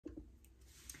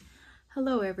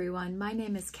Hello everyone, my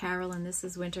name is Carol and this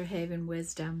is Winter Haven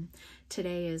Wisdom.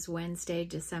 Today is Wednesday,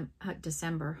 January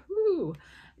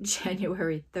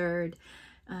 3rd,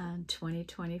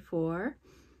 2024.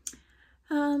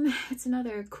 It's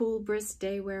another cool, brisk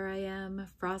day where I am, a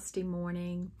frosty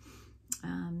morning.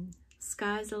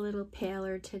 Sky's a little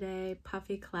paler today,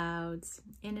 puffy clouds,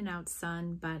 in and out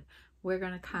sun, but we're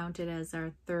going to count it as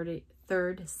our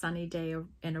third sunny day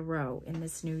in a row in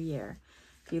this new year.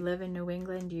 If you live in New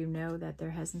England, you know that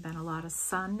there hasn't been a lot of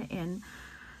sun in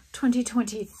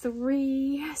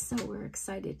 2023, so we're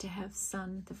excited to have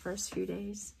sun the first few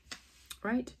days,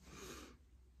 right?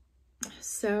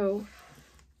 So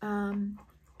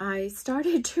I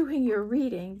started doing your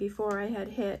reading before I had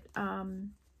hit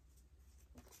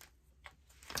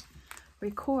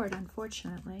record,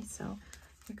 unfortunately, so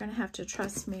you're going to have to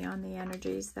trust me on the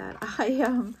energies that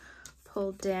I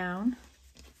pulled down.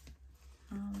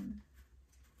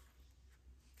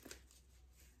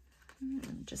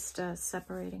 I'm just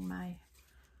separating my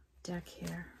deck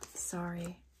here.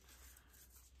 Sorry.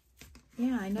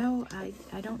 Yeah, I know. I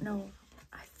don't know.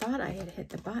 I thought I had hit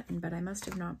the button, but I must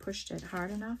have not pushed it hard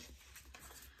enough.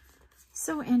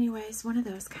 So anyways, one of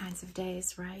those kinds of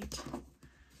days, right?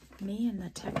 Me and the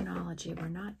technology, we're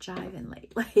not jiving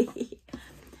lately.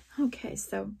 Okay,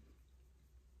 so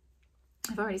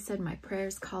I've already said my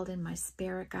prayers, called in my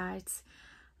spirit guides.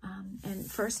 And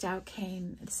first out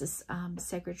came, this is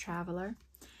Sacred Traveler.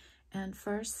 And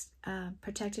first,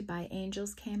 Protected by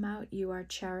Angels came out. You are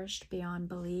cherished beyond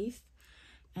belief.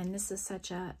 And this is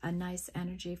such a nice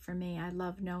energy for me. I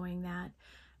love knowing that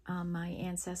my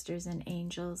ancestors and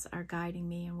angels are guiding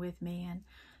me and with me. And,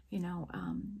 you know,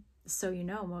 so you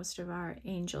know, most of our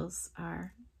angels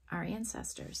are our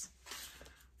ancestors.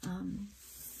 And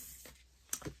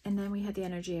then we had the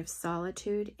energy of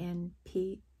solitude and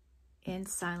peace. In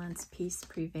silence, peace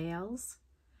prevails.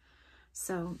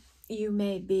 So you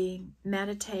may be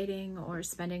meditating or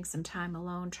spending some time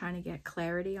alone trying to get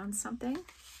clarity on something.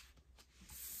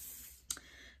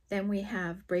 Then we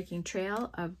have breaking trail.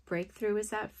 A breakthrough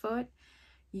is at foot.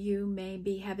 You may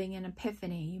be having an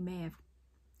epiphany. You may have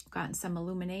gotten some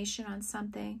illumination on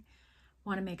something,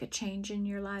 want to make a change in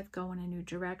your life, go in a new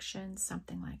direction,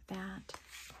 something like that.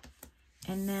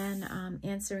 And then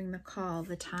answering the call,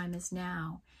 the time is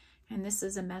now. And this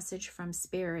is a message from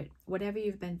Spirit. Whatever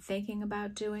you've been thinking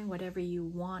about doing, whatever you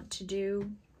want to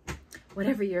do,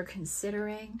 whatever you're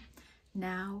considering,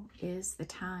 now is the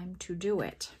time to do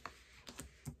it.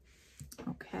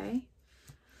 Okay.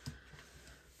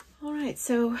 All right.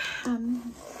 So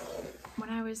when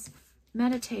I was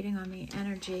meditating on the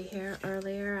energy here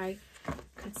earlier, I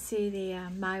could see the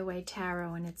My Way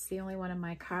Tarot, and it's the only one of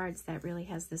my cards that really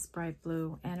has this bright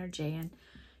blue energy, and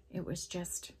it was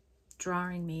just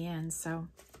drawing me in. So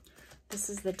this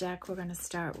is the deck we're going to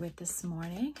start with this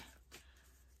morning.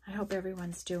 I hope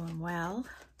everyone's doing well.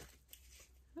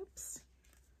 Oops,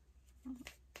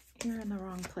 you're in the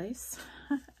wrong place.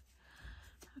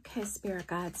 Okay, Spirit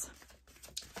Guides,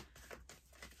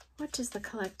 what does the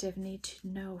collective need to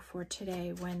know for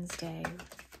today, Wednesday?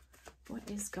 What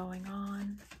is going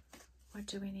on? What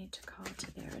do we need to call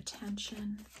to their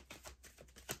attention?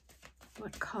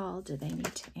 What call do they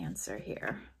need to answer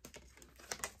here?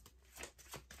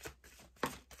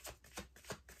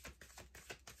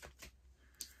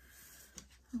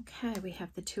 Okay, we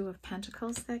have the Two of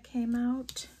Pentacles that came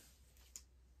out.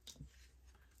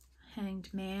 Hanged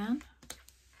Man.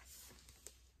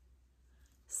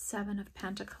 Seven of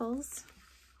Pentacles.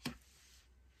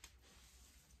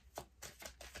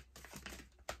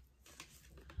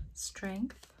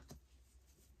 Strength.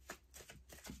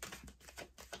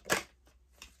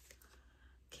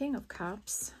 King of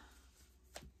Cups.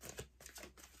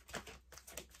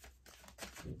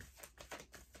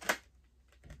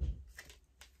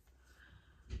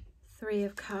 Three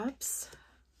of Cups.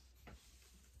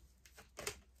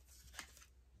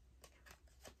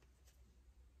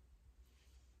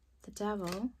 The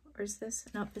Devil. Or is this?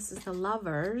 No, this is the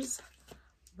Lovers.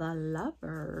 The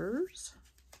Lovers.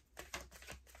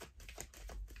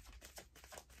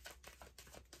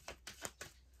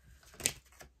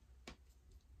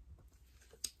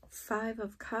 Five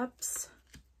of Cups.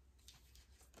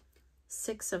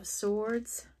 Six of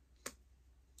Swords.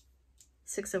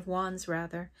 Six of Wands,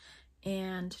 rather.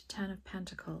 And Ten of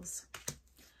Pentacles.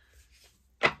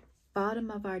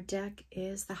 Bottom of our deck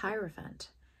is the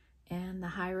Hierophant. And the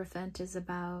Hierophant is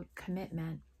about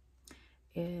commitment.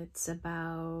 It's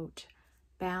about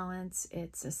balance.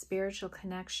 It's a spiritual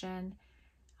connection.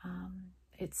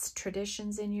 It's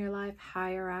traditions in your life,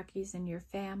 hierarchies in your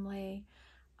family,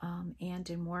 and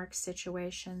in work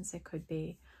situations. It could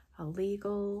be a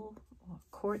legal or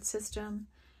court system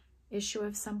issue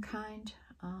of some kind.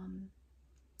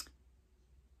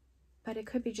 But it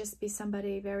could just be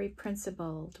somebody very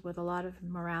principled with a lot of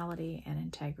morality and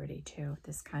integrity too,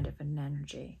 this kind of an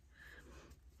energy.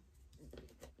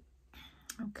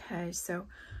 Okay, so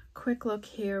quick look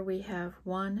here. We have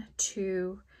 1,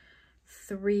 2,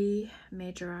 3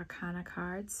 major arcana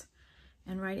cards.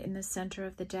 And right in the center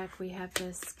of the deck, we have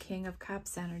this King of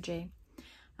Cups energy.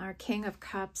 Our King of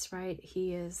Cups, right,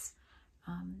 he is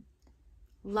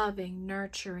loving,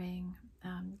 nurturing,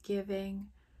 giving,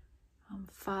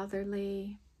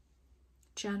 fatherly,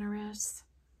 generous,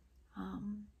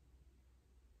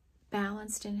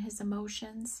 balanced in his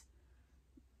emotions.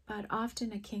 But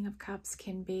often a King of Cups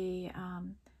can be,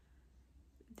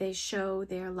 they show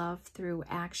their love through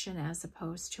action as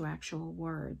opposed to actual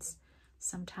words.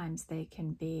 Sometimes they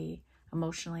can be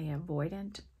emotionally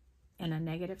avoidant in a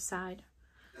negative side.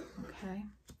 Okay.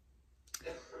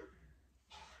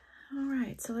 All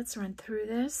right, so let's run through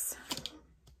this.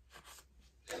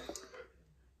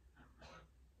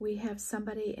 We have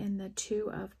somebody in the 2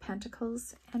 of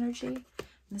Pentacles energy.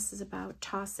 This is about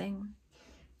tossing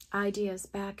ideas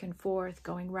back and forth,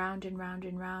 going round and round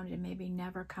and round, and maybe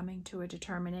never coming to a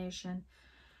determination,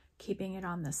 keeping it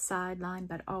on the sideline,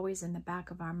 but always in the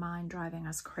back of our mind, driving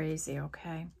us crazy,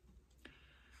 okay?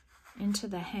 Into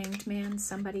the Hanged Man,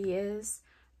 somebody is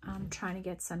trying to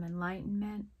get some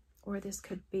enlightenment, or this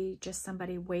could be just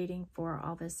somebody waiting for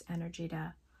all this energy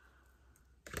to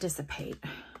dissipate.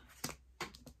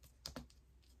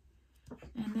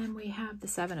 And then we have the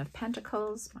 7 of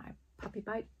Pentacles, my puppy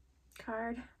bite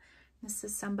card. This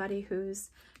is somebody who's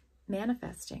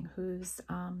manifesting, who's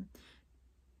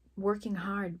working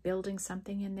hard, building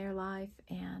something in their life,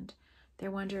 and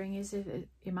they're wondering,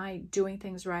 am I doing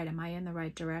things right? Am I in the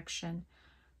right direction?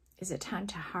 Is it time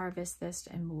to harvest this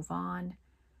and move on?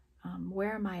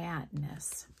 Where am I at in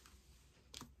this?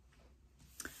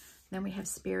 Then we have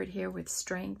Spirit here with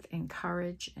strength and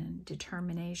courage and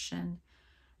determination,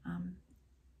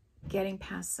 getting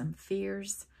past some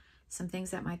fears, some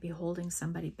things that might be holding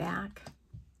somebody back.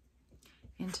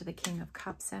 Into the King of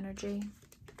Cups energy.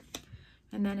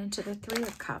 And then into the 3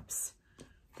 of Cups.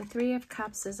 The 3 of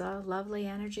Cups is a lovely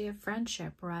energy of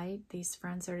friendship, right? These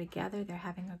friends are together, they're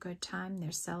having a good time,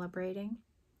 they're celebrating.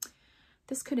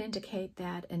 This could indicate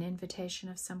that an invitation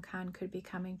of some kind could be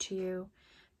coming to you.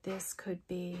 This could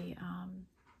be,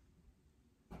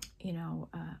 you know,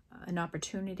 an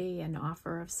opportunity, an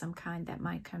offer of some kind that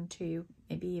might come to you.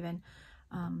 Maybe even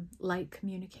light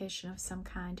communication of some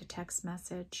kind, a text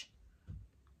message.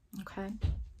 Okay?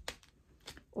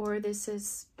 Or this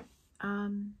is,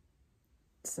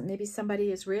 so maybe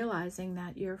somebody is realizing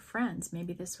that you're friends.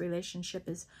 Maybe this relationship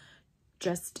is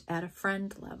just at a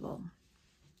friend level.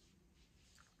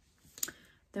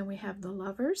 Then we have the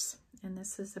Lovers, and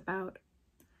this is about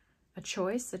a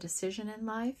choice, a decision in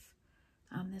life.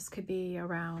 This could be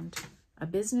around a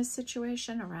business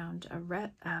situation, around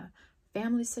a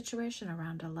family situation,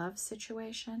 around a love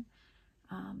situation.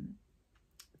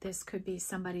 This could be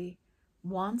somebody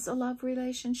wants a love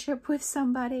relationship with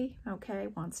somebody, okay,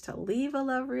 wants to leave a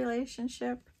love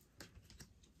relationship.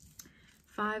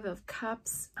 5 of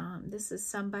Cups, this is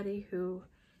somebody who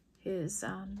is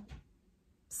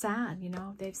sad, you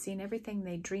know, they've seen everything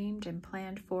they dreamed and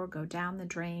planned for go down the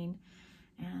drain,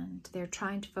 and they're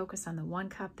trying to focus on the 1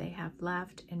 cup they have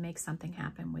left and make something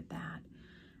happen with that.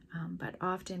 But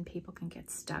often people can get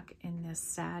stuck in this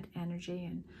sad energy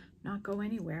and not go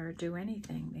anywhere or do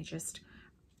anything. They just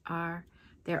are,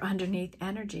 their underneath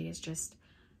energy is just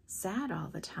sad all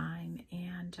the time.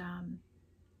 And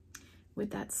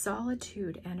with that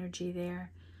solitude energy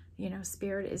there, you know,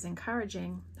 Spirit is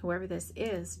encouraging whoever this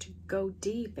is to go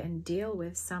deep and deal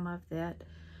with some of that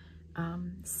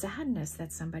sadness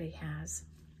that somebody has.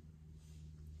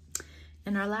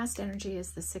 And our last energy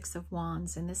is the 6 of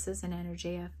Wands, and this is an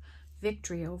energy of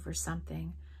victory over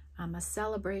something, a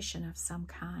celebration of some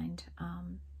kind,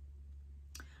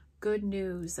 good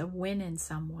news, a win in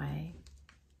some way.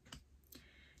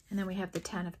 And then we have the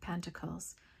 10 of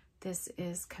Pentacles. This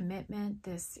is commitment.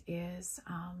 This is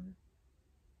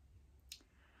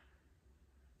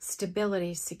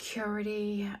stability,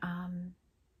 security,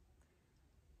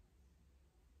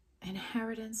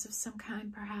 inheritance of some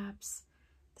kind, perhaps.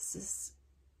 This is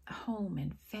home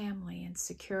and family and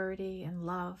security and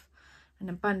love and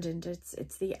abundant.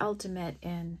 It's the ultimate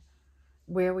in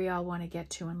where we all want to get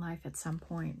to in life at some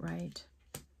point, right?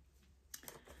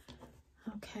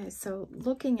 Okay, so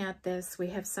looking at this, we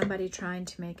have somebody trying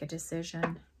to make a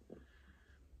decision,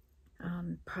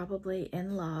 probably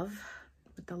in love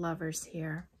with the Lovers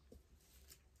here.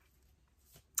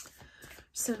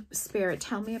 So, Spirit,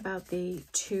 tell me about the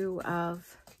Two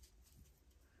of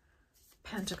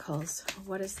Pentacles.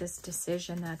 What is this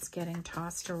decision that's getting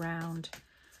tossed around?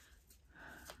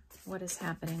 What is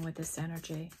happening with this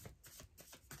energy?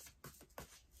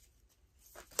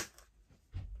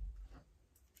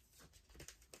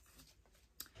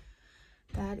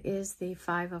 That is the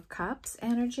Five of Cups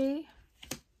energy.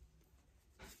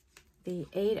 The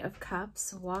Eight of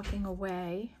Cups, walking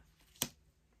away.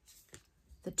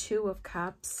 The Two of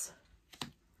Cups.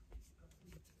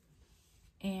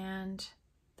 And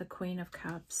the Queen of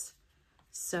Cups.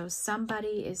 So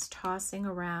somebody is tossing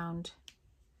around,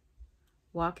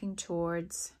 walking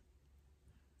towards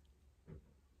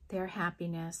their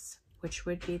happiness, which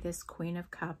would be this Queen of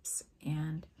Cups,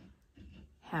 and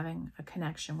having a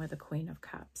connection with the Queen of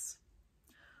Cups.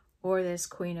 Or this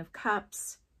Queen of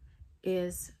Cups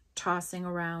is tossing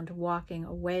around, walking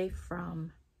away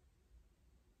from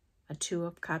a Two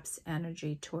of Cups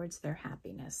energy towards their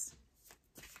happiness.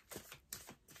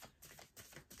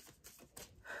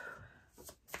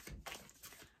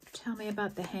 Tell me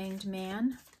about the Hanged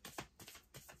Man.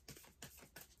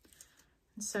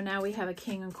 And so now we have a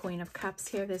King and Queen of Cups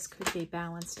here. This could be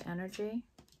balanced energy.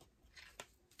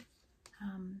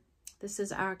 This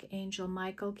is Archangel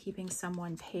Michael keeping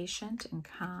someone patient and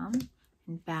calm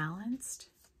and balanced.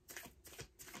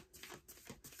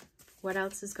 What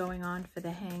else is going on for the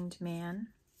Hanged Man?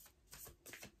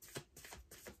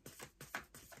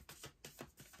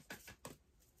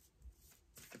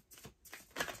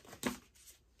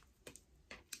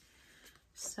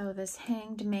 So this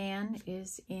Hanged Man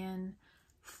is in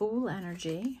Fool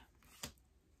energy.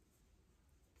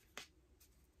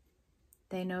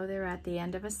 They know they're at the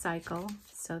end of a cycle,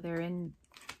 so they're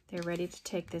ready to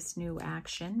take this new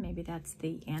action. Maybe that's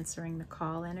the answering the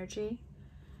call energy.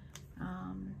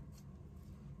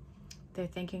 They're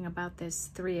thinking about this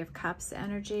Three of Cups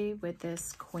energy with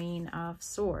this Queen of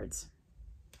Swords.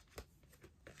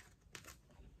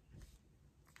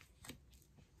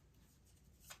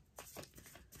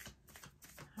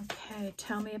 Okay,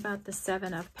 tell me about the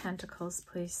Seven of Pentacles,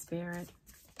 please, Spirit.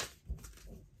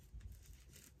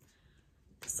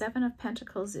 The Seven of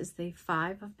Pentacles is the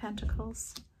Five of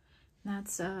Pentacles.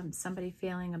 That's somebody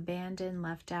feeling abandoned,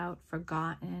 left out,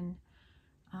 forgotten,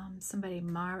 somebody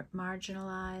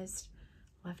marginalized,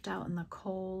 left out in the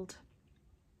cold.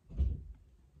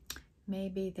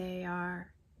 Maybe they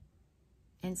are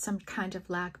in some kind of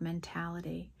lack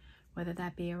mentality, whether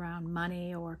that be around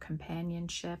money or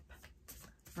companionship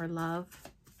or love.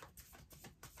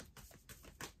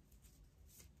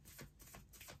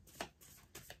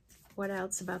 What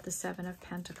else about the Seven of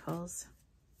Pentacles?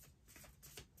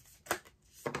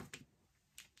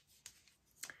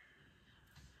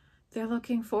 They're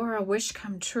looking for a wish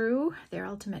come true, their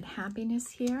ultimate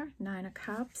happiness here, Nine of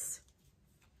Cups.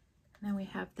 And then we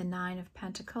have the Nine of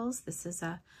Pentacles. This is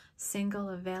a single,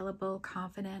 available,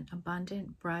 confident,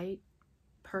 abundant, bright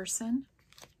person.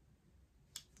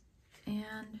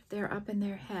 And they're up in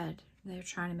their head. They're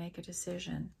trying to make a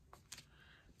decision.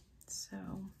 So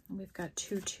we've got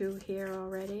 2-2 here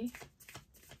already.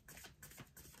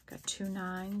 Got 2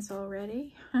 9s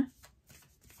already.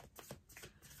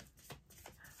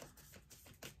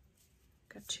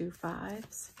 Got 2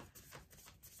 5s.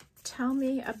 Tell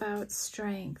me about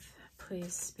strength,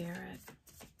 please, Spirit.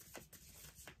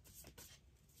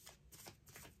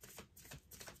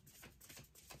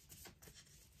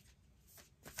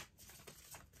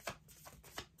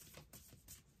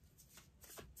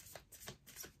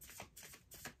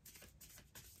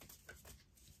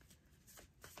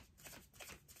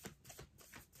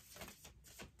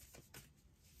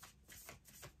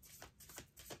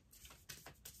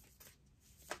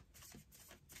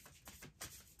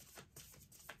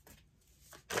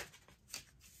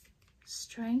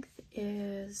 Strength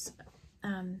is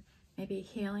maybe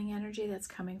healing energy that's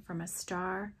coming from a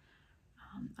star,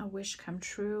 a wish come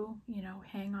true, you know,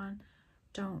 hang on,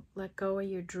 don't let go of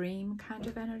your dream kind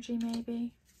of energy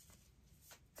maybe.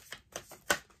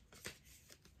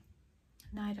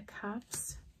 Knight of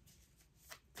Cups.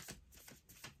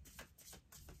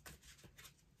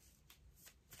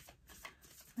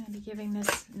 Maybe giving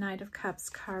this Knight of Cups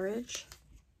courage.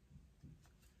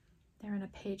 They're in a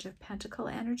Page of Pentacle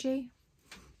energy.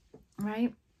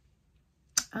 Right?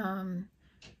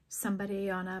 Somebody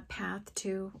on a path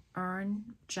to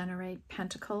generate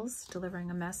pentacles, delivering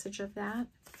a message of that.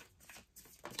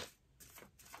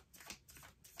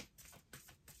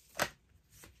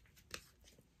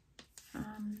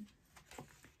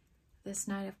 This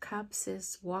Knight of Cups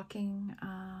is walking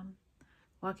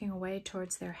away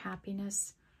towards their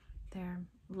happiness. They're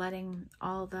letting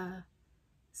all the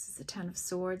This is the Ten of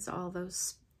Swords. All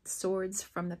those swords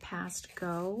from the past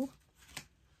go.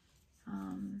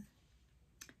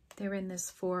 They're in this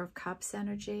Four of Cups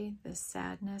energy, this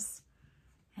sadness.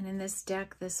 And in this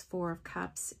deck, this Four of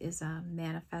Cups is a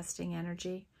manifesting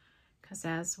energy, because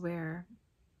as we're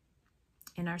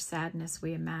in our sadness,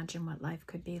 we imagine what life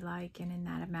could be like, and in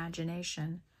that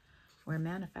imagination, we're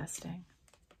manifesting.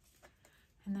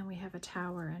 And then we have a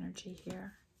Tower energy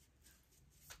here.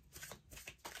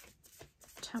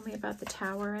 Tell me about the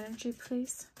Tower energy,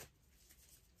 please.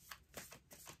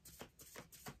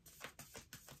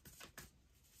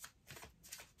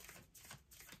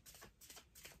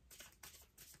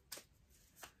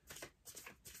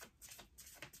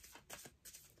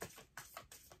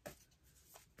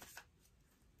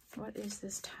 What is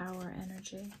this Tower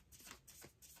energy?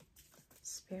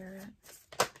 Spirit.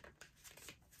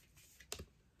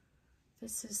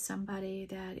 This is somebody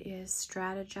that is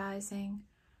strategizing,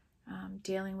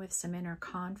 dealing with some inner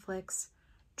conflicts,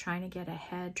 trying to get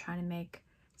ahead, trying to make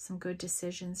some good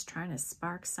decisions, trying to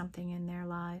spark something in their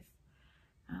life.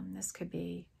 This could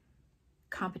be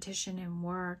competition in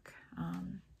work,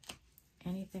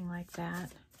 anything like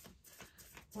that.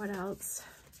 What else?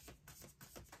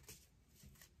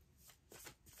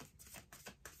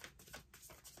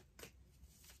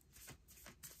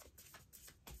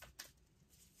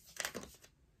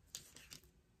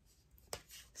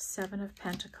 Seven of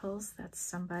Pentacles, that's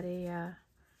somebody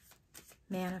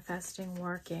manifesting,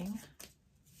 working.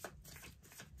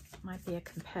 Might be a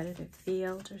competitive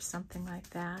field or something like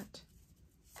that.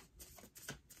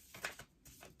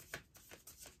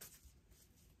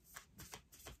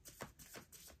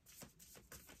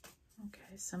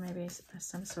 Okay, so maybe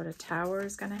some sort of tower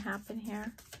is going to happen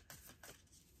here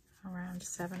around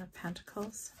Seven of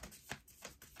Pentacles.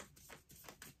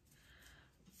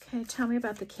 Okay, tell me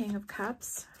about the King of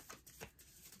Cups.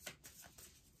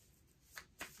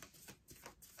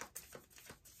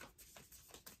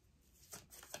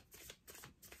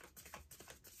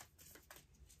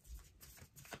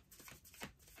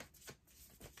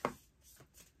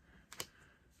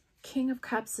 King of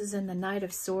Cups is in the Knight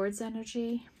of Swords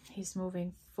energy. He's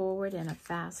moving forward in a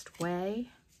fast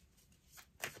way.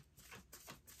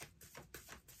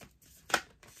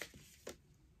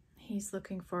 He's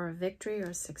looking for a victory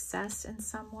or success in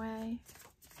some way.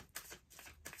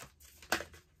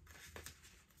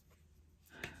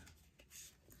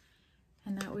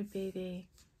 And that would be the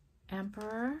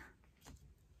Emperor,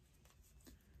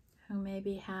 who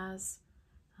maybe has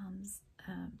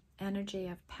energy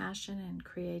of passion and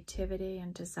creativity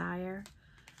and desire.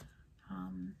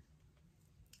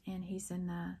 And he's in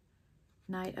the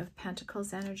Knight of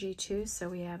Pentacles energy too. So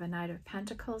we have a Knight of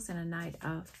Pentacles and a Knight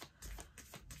of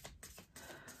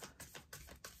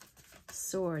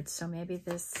Swords. So maybe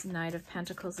this Knight of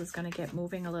Pentacles is going to get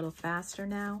moving a little faster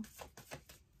now.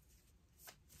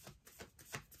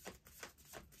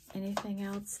 Anything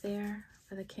else there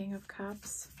for the King of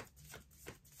Cups?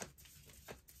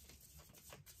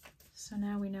 So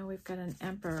now we know we've got an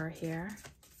Emperor here.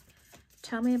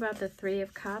 Tell me about the Three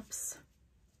of Cups.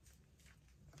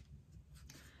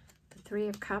 The Three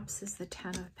of Cups is the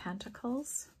Ten of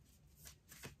Pentacles.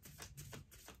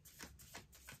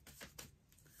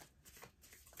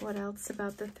 What else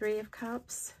about the Three of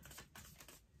Cups?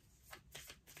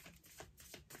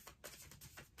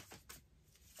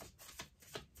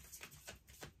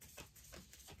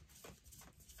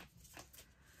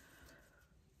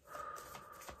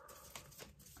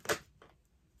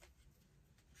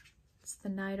 It's the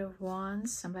Knight of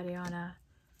Wands, somebody on a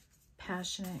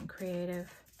passionate and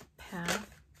creative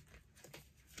path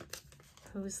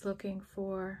who's looking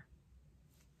for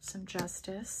some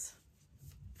justice,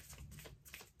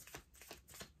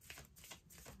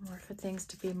 or for things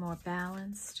to be more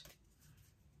balanced.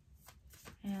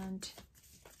 And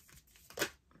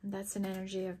that's an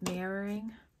energy of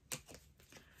mirroring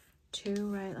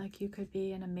too, right? Like you could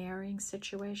be in a mirroring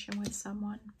situation with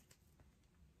someone.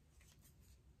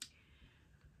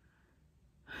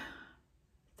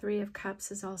 Three of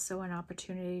Cups is also an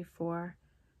opportunity for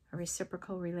a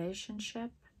reciprocal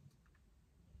relationship,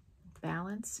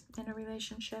 balance in a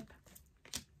relationship,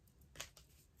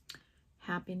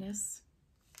 happiness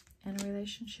in a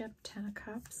relationship. Ten of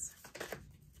Cups.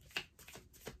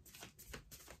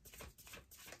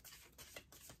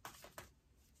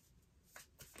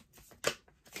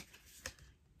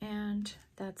 And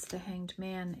that's the Hanged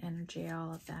Man energy,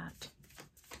 all of that.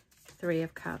 Three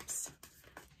of Cups.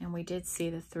 And we did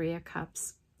see the Three of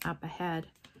Cups up ahead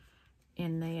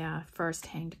in the first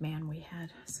Hanged Man we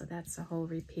had. So that's a whole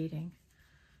repeating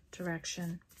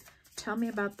direction. Tell me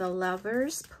about the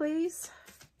Lovers, please.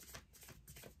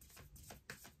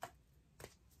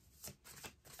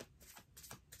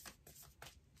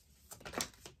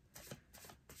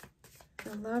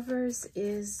 The Lovers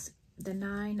is the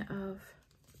 9 of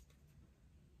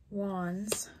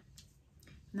Wands.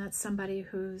 And that's somebody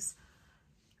who's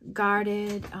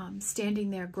guarded,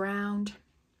 standing their ground.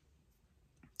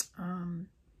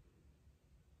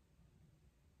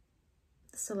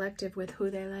 Selective with who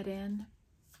they let in.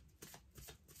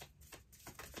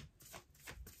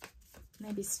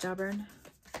 Maybe stubborn.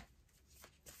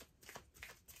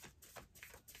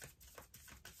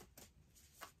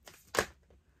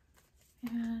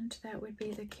 And that would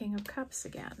be the King of Cups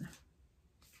again.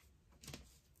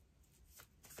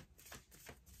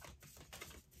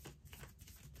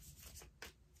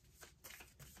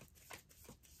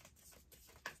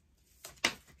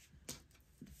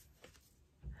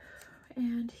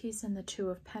 And he's in the 2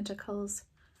 of Pentacles,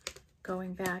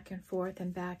 going back and forth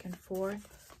and back and forth.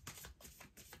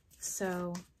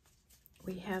 So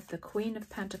we have the Queen of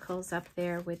Pentacles up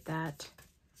there with that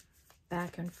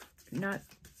back and, not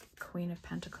Queen of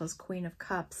Pentacles, Queen of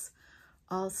Cups.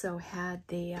 Also had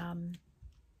the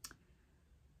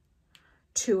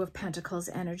 2 of Pentacles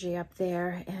energy up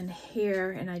there and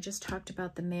here. And I just talked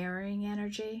about the mirroring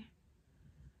energy,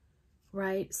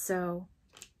 right? So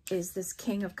is this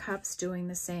King of Cups doing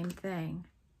the same thing?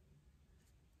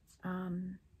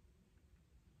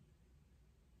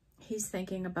 He's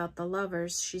thinking about the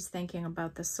lovers. She's thinking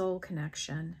about the soul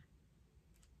connection.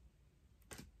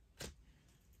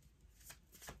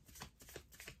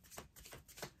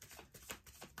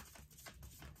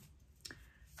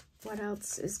 What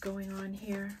else is going on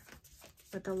here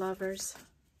with the lovers?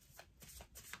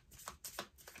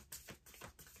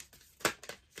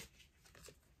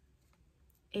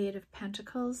 Eight of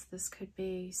Pentacles. This could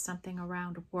be something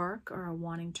around work or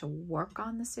wanting to work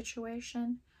on the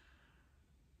situation.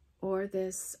 Or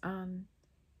this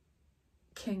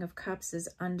King of Cups is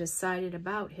undecided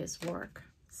about his work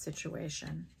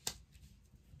situation.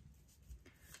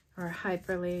 Or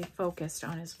hyperly focused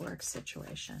on his work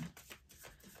situation.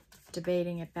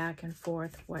 Debating it back and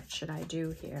forth. What should I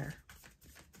do here?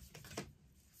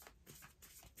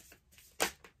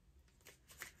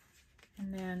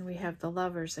 And then we have the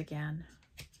lovers again.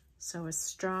 So a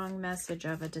strong message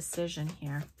of a decision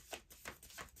here.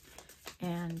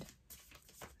 And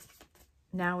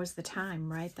now is the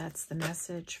time, right? That's the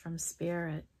message from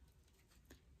Spirit.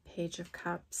 Page of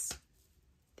Cups,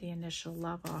 the initial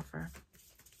love offer.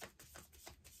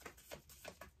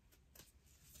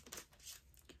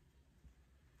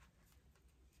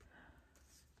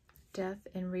 Death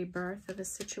and rebirth of a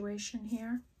situation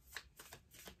here.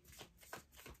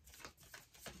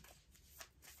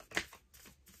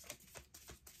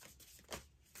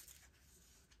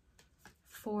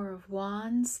 Four of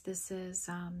Wands. This is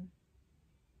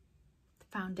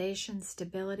foundation,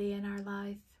 stability in our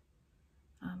life.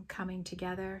 Coming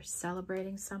together,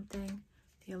 celebrating something.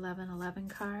 The 1111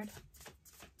 card.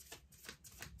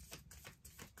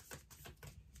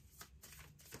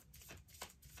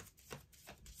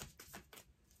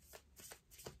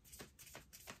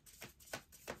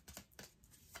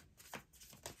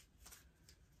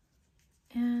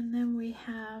 And then we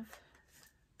have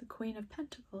the Queen of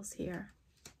Pentacles here.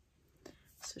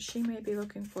 So she may be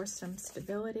looking for some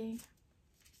stability.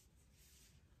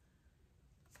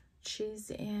 She's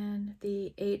in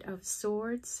the 8 of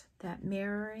Swords, that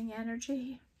mirroring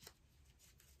energy.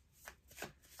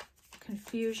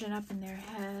 Confusion up in their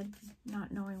head,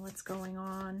 not knowing what's going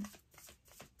on.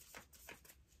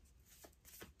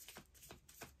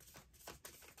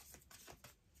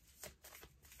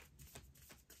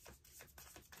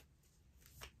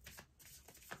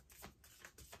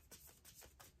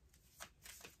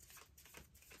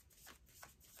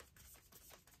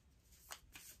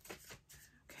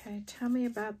 Okay, tell me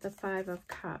about the 5 of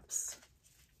Cups.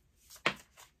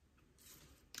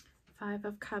 5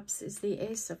 of Cups is the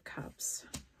Ace of Cups.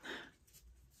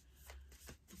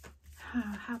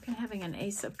 How can having an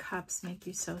Ace of Cups make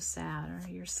you so sad? Or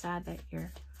you're sad that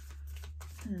you're...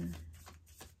 You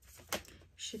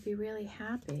should be really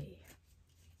happy.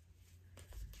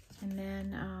 And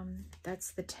then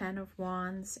that's the 10 of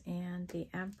Wands and the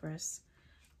Empress.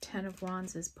 10 of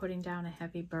Wands is putting down a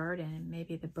heavy burden, and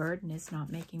maybe the burden is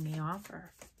not making the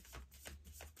offer.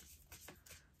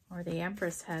 Or the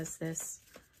Empress has this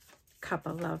cup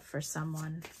of love for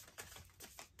someone,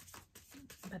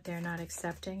 but they're not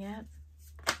accepting it.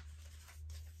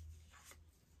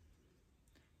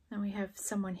 Then we have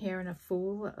someone here in a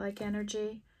Fool-like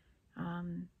energy,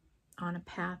 on a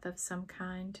path of some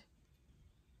kind.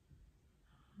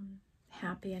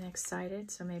 Happy and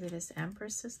excited. So maybe this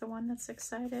Empress is the one that's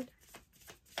excited.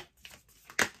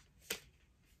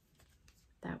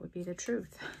 That would be the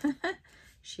truth.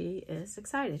 she is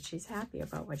excited. She's happy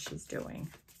about what she's doing,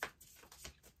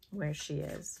 where she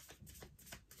is.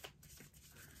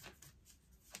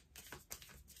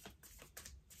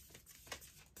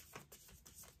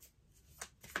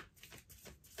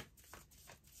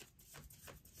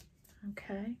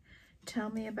 Okay, tell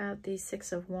me about the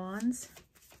Six of Wands.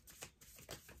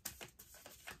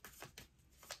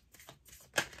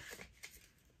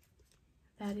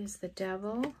 That is the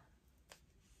Devil.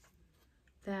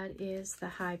 That is the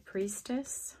High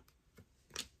Priestess.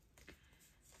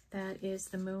 That is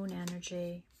the Moon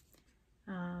energy.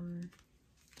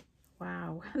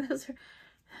 Wow,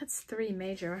 that's 3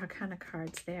 major arcana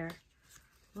cards there.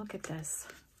 Look at this.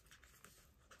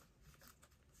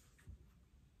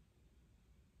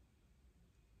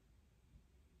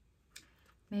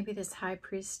 Maybe this High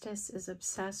Priestess is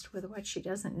obsessed with what she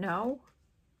doesn't know.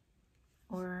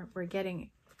 Or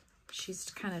she's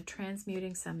kind of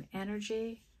transmuting some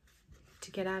energy to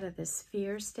get out of this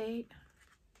fear state,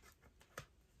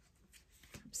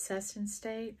 obsession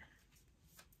state.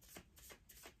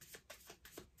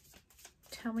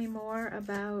 Tell me more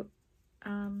about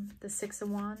the Six of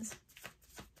Wands.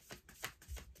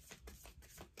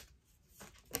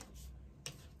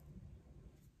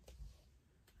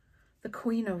 The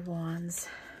Queen of Wands.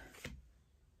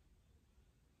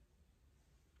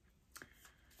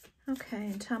 Okay,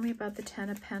 and tell me about the Ten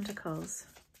of Pentacles.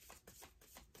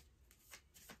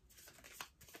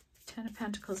 Ten of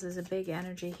Pentacles is a big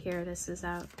energy here. This is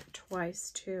out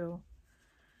twice too.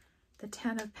 The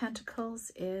Ten of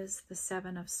Pentacles is the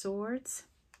Seven of Swords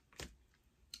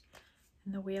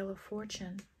and the Wheel of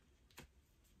Fortune.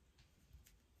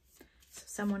 So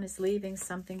someone is leaving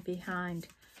something behind.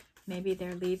 Maybe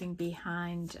they're leaving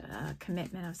behind a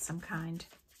commitment of some kind.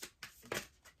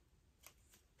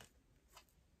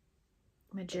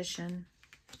 Magician.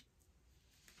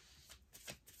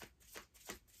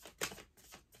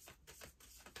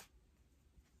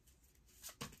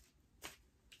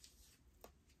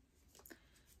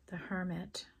 The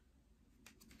Hermit.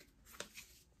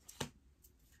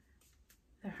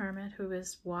 The Hermit who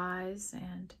is wise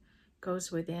and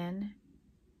goes within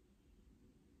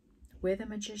with a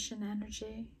magician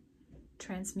energy,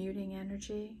 transmuting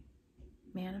energy,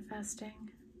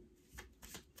 manifesting.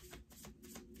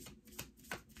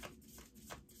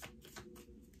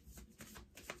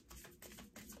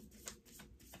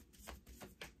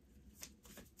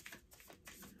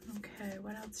 Okay,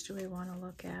 what else do we want to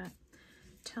look at?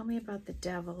 Tell me about the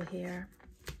Devil here.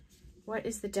 What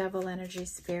is the Devil energy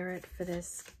spirit for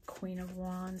this Queen of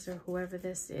Wands or whoever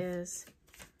this is?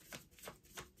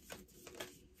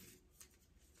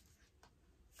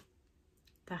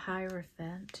 The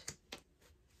Hierophant.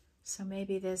 So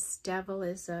maybe this Devil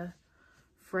is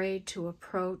afraid to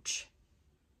approach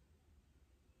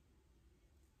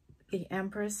the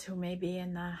Empress who may be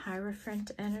in the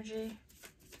Hierophant energy.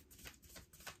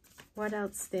 What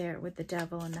else there with the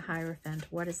Devil and the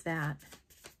Hierophant? What is that?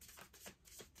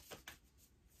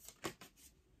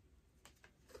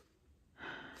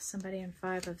 Somebody in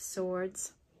Five of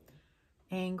Swords.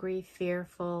 Angry,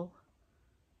 fearful,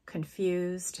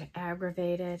 confused,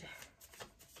 aggravated,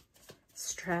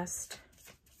 stressed.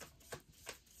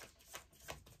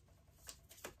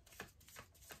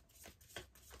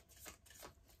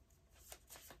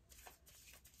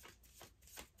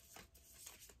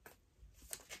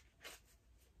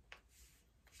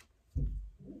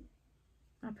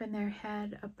 Up in their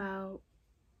head about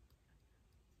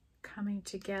coming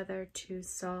together to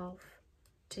solve,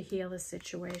 to heal a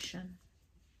situation.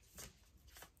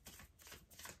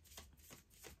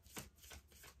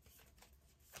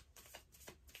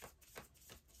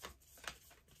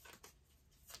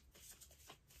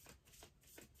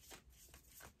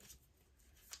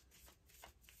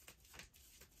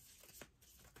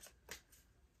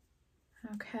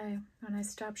 Okay, when I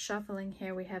stop shuffling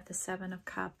here, we have the Seven of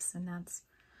Cups, and that's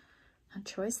a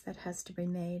choice that has to be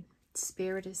made.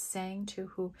 Spirit is saying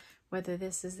to whether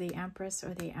this is the Empress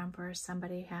or the Emperor,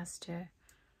 somebody has to,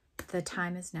 the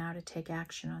time is now to take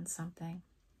action on something.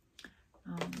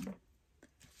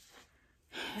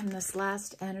 In this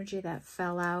last energy that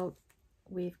fell out,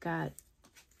 we've got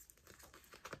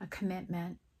a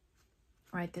commitment,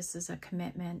 right? This is a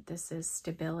commitment, this is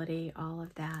stability, all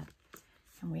of that.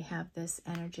 And we have this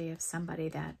energy of somebody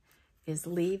that is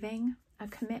leaving a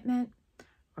commitment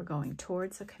or going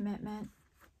towards a commitment.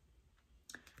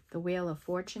 The Wheel of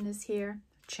Fortune is here.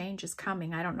 Change is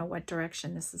coming. I don't know what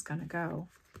direction this is going to go.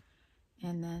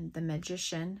 And then the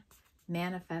Magician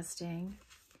manifesting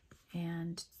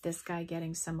and this guy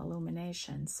getting some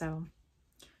illumination. So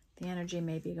the energy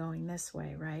may be going this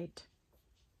way, right?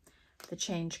 The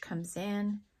change comes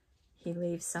in. he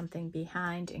leaves something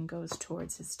behind and goes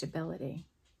towards his stability.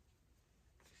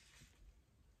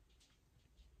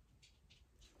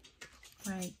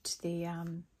 Right, the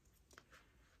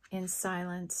in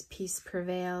silence, peace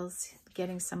prevails,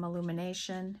 getting some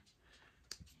illumination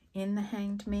in the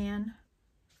Hanged Man,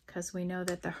 because we know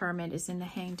that the Hermit is in the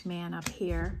Hanged Man up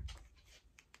here.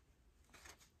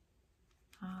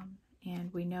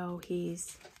 And we know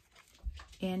he's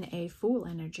in a Fool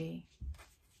energy.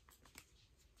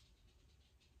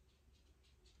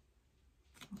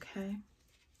 Okay,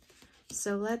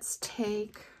 so let's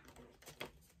take,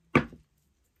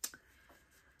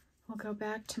 we'll go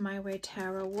back to My Way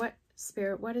Tarot. What,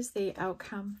 Spirit, what is the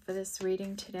outcome for this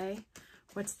reading today?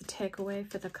 What's the takeaway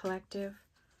for the collective?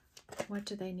 What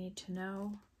do they need to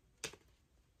know?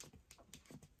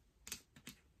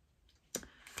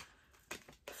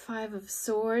 Five of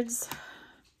Swords.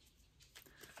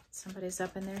 Somebody's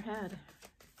up in their head.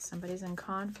 Somebody's in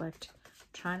conflict,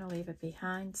 trying to leave it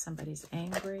behind. Somebody's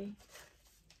angry.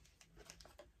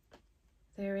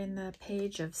 They're in the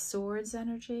Page of Swords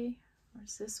energy. Or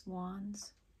is this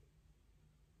Wands?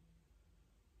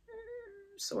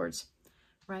 Swords,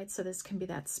 right? So this can be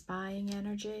that spying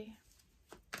energy.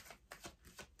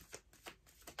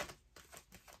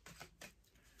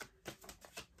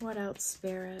 What else,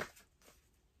 Spirit?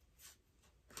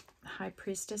 High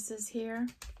Priestess is here.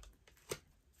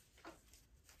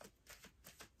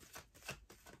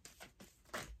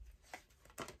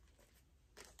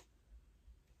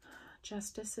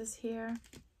 Justice is here,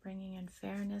 bringing in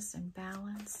fairness and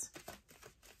balance.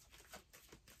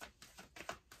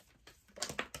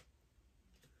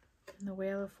 And the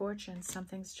Wheel of Fortune,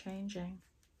 something's changing.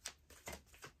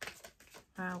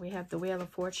 Wow, we have the Wheel of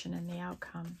Fortune in the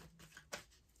outcome.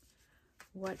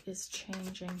 What is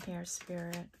changing here,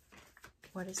 Spirit?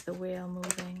 What is the wheel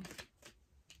moving?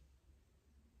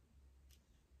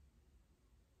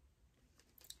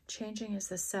 Changing is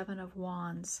the Seven of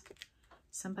Wands.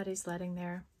 Somebody's letting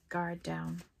their guard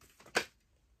down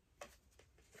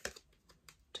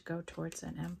to go towards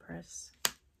an Empress.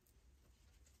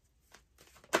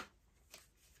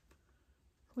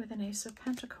 With an Ace of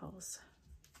Pentacles.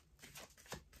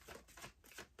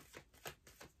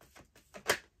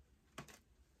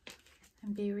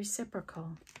 And be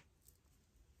reciprocal.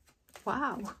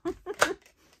 Wow.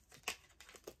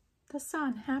 The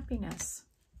Sun, happiness.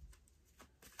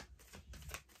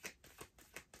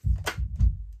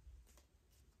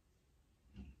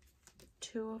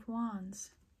 Two of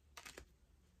Wands.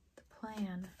 The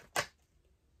plan.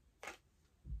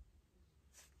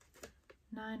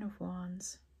 Nine of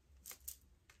Wands.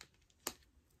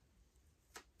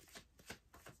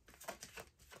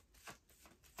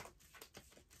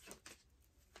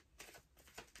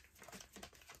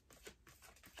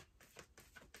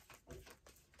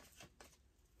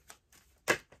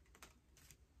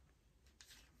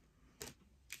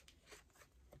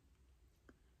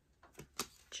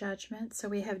 Judgment. So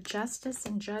we have Justice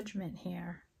and Judgment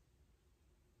here.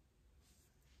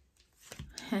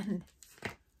 And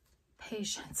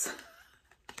Patience.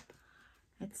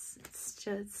 It's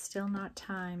just still not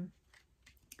time.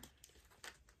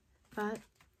 But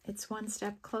it's one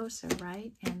step closer,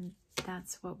 right? And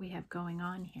that's what we have going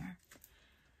on here.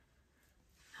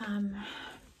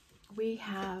 We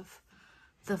have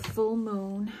the full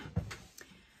moon.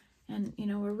 And, you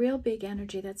know, a real big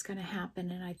energy that's going to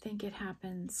happen, and I think it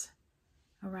happens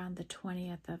around the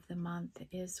 20th of the month,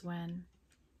 is when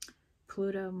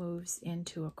Pluto moves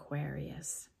into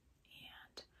Aquarius.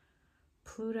 And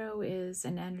Pluto is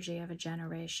an energy of a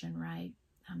generation, right?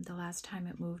 The last time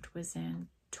it moved was in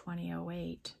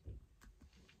 2008.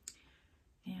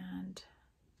 And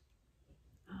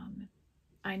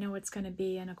I know it's going to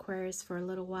be in Aquarius for a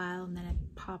little while, and then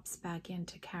it pops back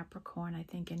into Capricorn, I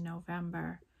think, in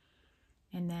November.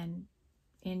 And then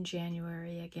in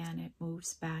January, again, it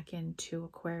moves back into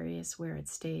Aquarius, where it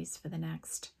stays for the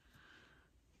next,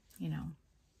 you know,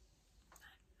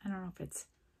 I don't know if it's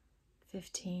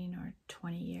 15 or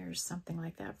 20 years, something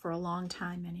like that, for a long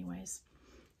time anyways.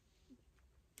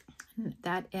 And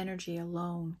that energy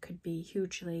alone could be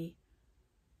hugely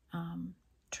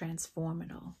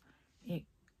transformative. It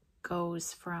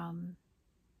goes from,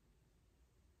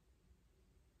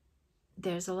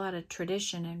 there's a lot of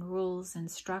tradition and rules and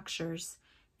structures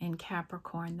in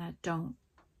Capricorn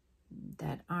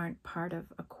that aren't part of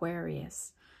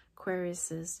Aquarius.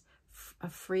 Aquarius is a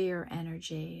freer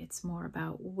energy. It's more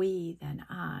about we than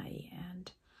I.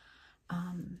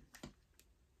 And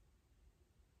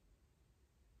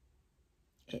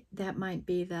that might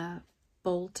be the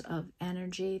bolt of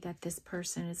energy that this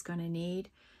person is going to need.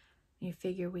 You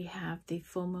figure we have the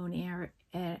full moon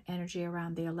energy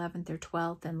around the 11th or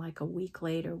 12th, and like a week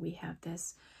later we have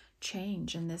this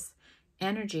change, and this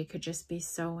energy could just be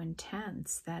so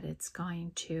intense that it's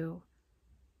going to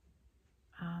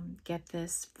get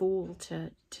this fool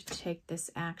to take this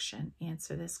action,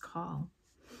 answer this call.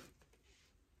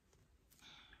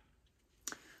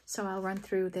 So I'll run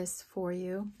through this for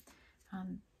you.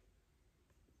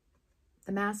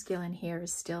 The masculine here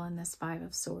is still in this Five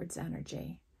of Swords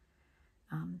energy.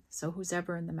 So who's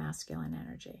ever in the masculine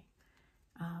energy,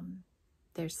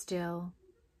 they're still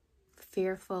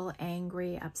fearful,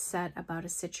 angry, upset about a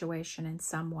situation in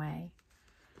some way.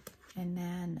 And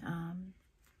then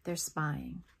they're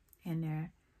spying, and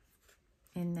they're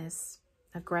in this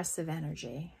aggressive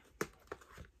energy.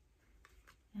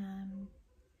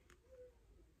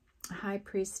 High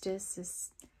Priestess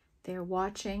is, they're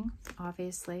watching,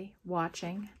 obviously,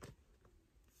 watching.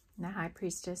 And the High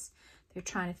Priestess, they're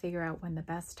trying to figure out when the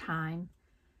best time,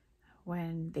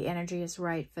 when the energy is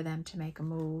right for them to make a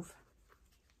move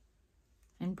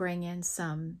and bring in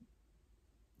some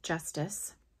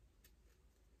justice,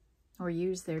 or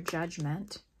use their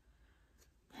judgment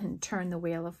and turn the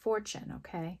wheel of fortune,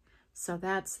 okay? So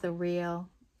that's the real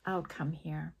outcome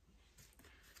here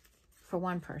for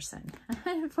one person.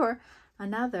 And for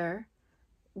another,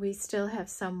 we still have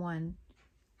someone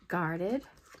guarded,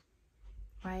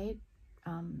 right?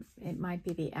 It might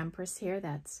be the Empress here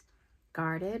that's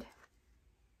guarded.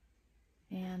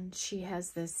 And she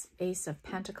has this Ace of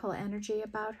Pentacle energy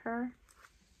about her.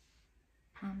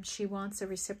 She wants a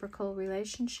reciprocal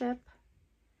relationship.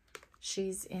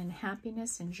 She's in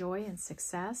happiness and joy and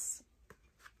success.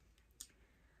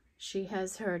 She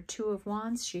has her Two of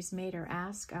Wands. She's made her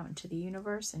ask out into the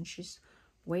universe, and she's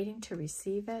waiting to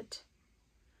receive it.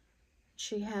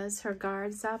 She has her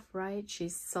guards up, right?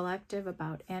 She's selective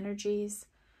about energies.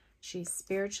 She's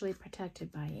spiritually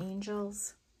protected by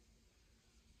angels.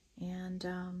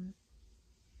 And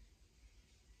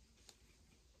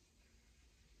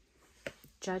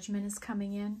judgment is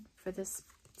coming in for this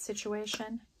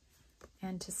situation,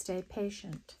 and to stay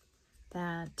patient.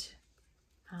 That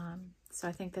so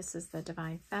I think this is the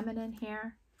Divine Feminine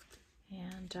here,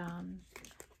 and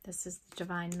this is the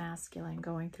Divine Masculine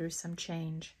going through some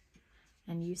change.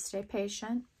 And you stay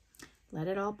patient, let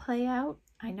it all play out.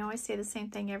 I know I say the same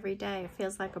thing every day. It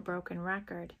feels like a broken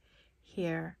record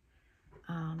here.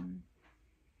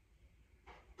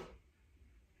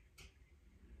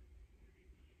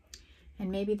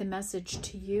 And maybe the message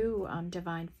to you,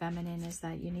 Divine Feminine, is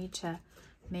that you need to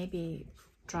maybe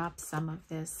drop some of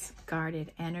this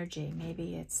guarded energy.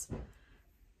 Maybe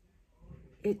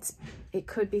it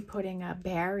could be putting a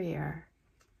barrier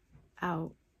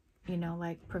out, you know,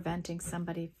 like preventing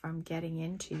somebody from getting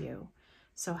into you.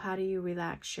 So how do you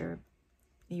relax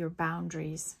your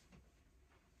boundaries?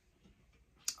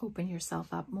 Open yourself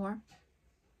up more.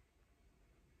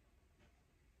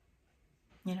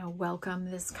 You know, welcome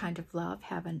this kind of love.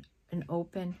 Have an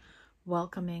open,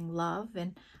 welcoming love.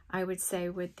 And I would say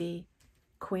with the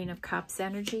Queen of Cups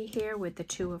energy here, with the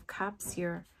Two of Cups,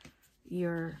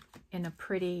 you're in a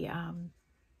pretty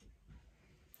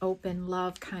open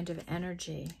love kind of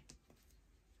energy.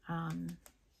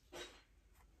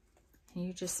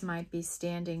 You just might be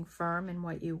standing firm in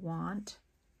what you want.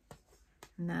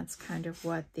 And that's kind of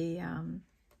what the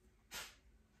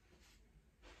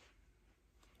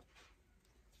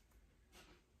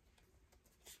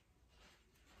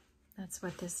that's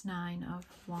what this Nine of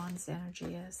Wands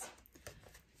energy is.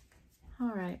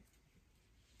 All right,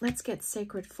 let's get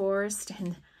Sacred Forest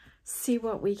and see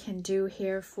what we can do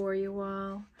here for you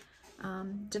all.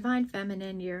 Divine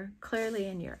Feminine, you're clearly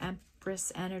in your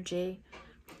Empress energy.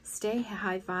 Stay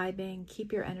high vibing,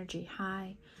 keep your energy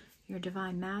high. Your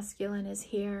Divine Masculine is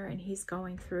here, and he's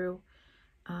going through,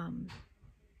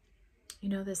 you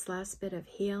know, this last bit of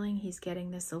healing. He's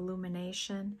getting this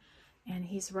illumination, and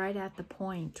he's right at the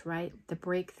point, right? The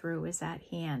breakthrough is at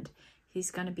hand.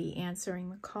 He's going to be answering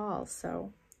the call.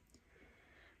 So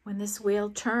when this wheel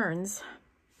turns,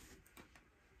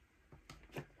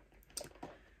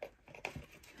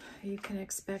 you can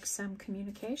expect some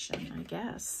communication, I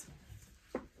guess.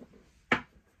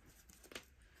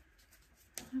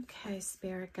 Okay,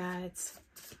 Spirit Guides,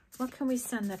 what can we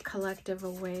send the collective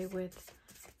away with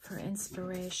for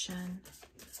inspiration,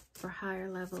 for higher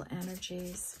level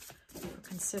energies, for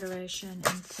consideration and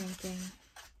thinking?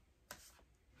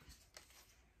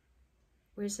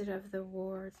 Wizard of the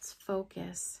Wands,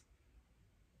 focus.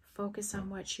 Focus on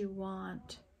what you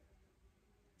want.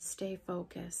 Stay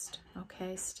focused,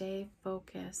 okay? Stay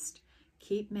focused.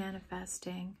 Keep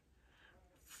manifesting.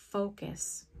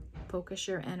 Focus. Focus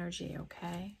your energy,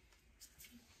 okay?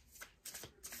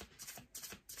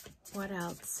 What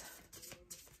else?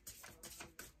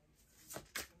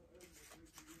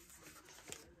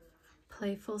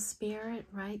 Playful spirit,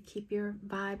 right? Keep your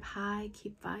vibe high.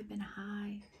 Keep vibing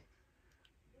high.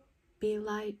 Be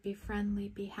light, be friendly,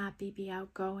 be happy, be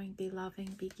outgoing, be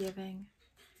loving, be giving.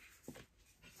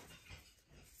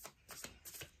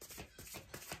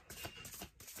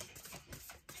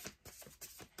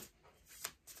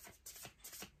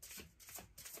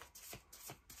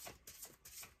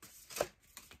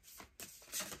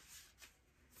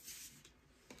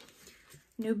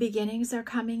 New beginnings are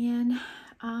coming in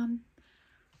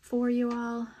for you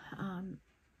all.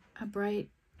 A bright,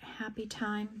 happy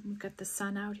time. We've got the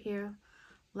sun out here,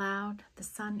 loud. The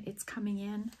sun, it's coming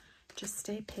in. Just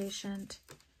stay patient.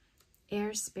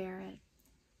 Air spirit.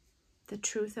 The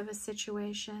truth of a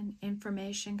situation.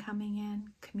 Information coming in.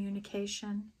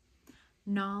 Communication.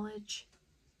 Knowledge.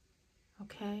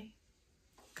 Okay?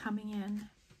 Coming in.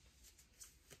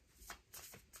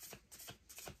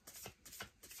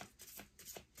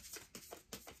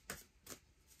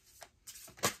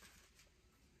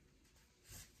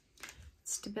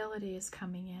 Stability is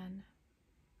coming in,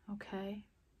 okay?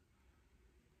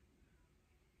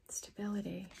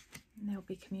 Stability. And there'll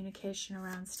be communication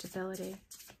around stability.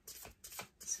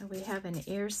 So we have an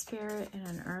air spirit and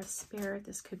an earth spirit.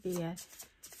 This could be an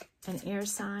air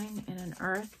sign and an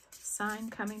earth sign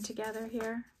coming together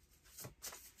here.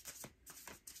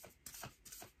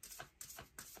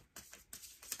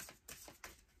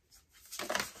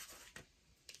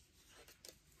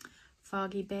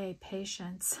 Foggy Bay,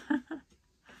 patience.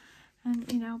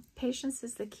 And, you know, patience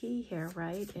is the key here,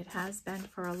 right? It has been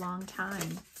for a long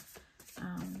time.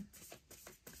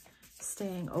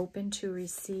 Staying open to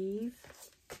receive.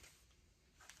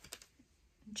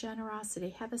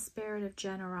 Generosity. Have a spirit of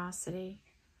generosity.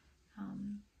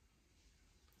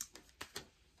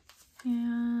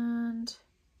 And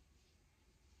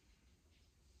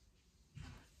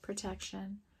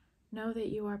protection. Know that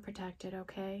you are protected,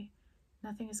 okay?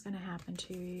 Nothing is going to happen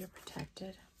to you. You're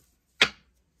protected.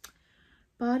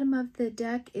 Bottom of the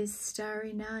deck is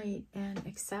Starry Night and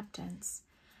acceptance.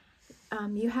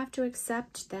 You have to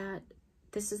accept that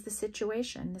this is the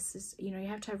situation. This is, you know, you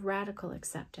have to have radical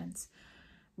acceptance.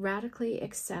 Radically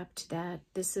accept that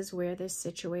this is where this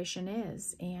situation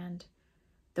is. And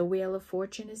the Wheel of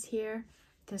Fortune is here.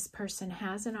 This person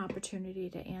has an opportunity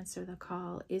to answer the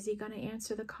call. Is he going to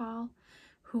answer the call?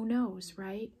 Who knows,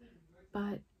 right?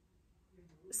 But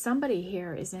somebody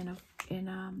here is in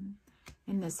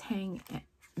this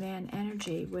hangman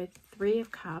energy with 3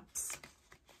 of Cups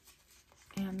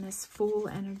and this Fool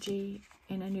energy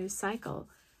in a new cycle.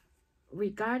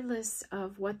 Regardless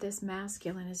of what this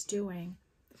masculine is doing,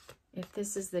 if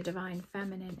this is the divine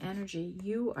feminine energy,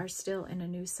 you are still in a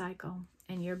new cycle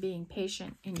and you're being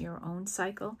patient in your own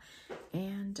cycle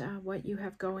and what you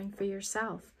have going for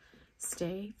yourself.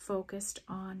 Stay focused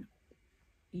on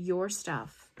your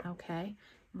stuff, okay?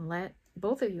 Let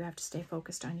both of you have to stay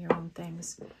focused on your own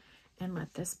things and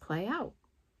let this play out.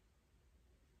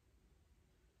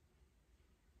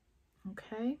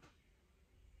 Okay?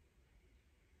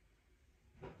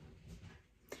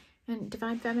 And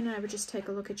Divine Feminine, I would just take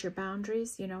a look at your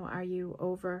boundaries. You know, are you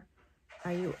over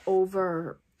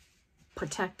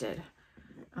protected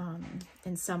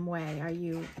in some way? Are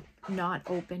you not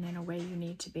open in a way you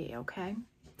need to be, okay?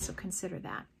 So consider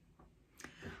that.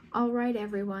 All right,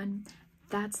 everyone.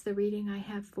 That's the reading I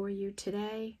have for you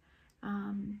today.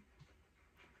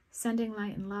 Sending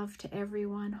light and love to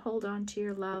everyone. Hold on to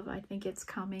your love. I think it's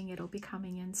coming. It'll be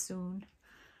coming in soon.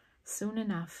 Soon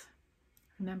enough.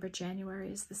 Remember,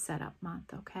 January is the setup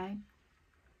month, okay?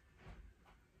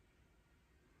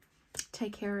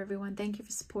 Take care, everyone. Thank you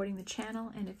for supporting the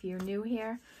channel. And if you're new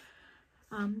here,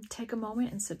 take a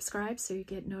moment and subscribe so you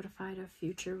get notified of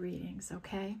future readings,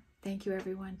 okay? Thank you,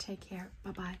 everyone. Take care.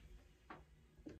 Bye-bye.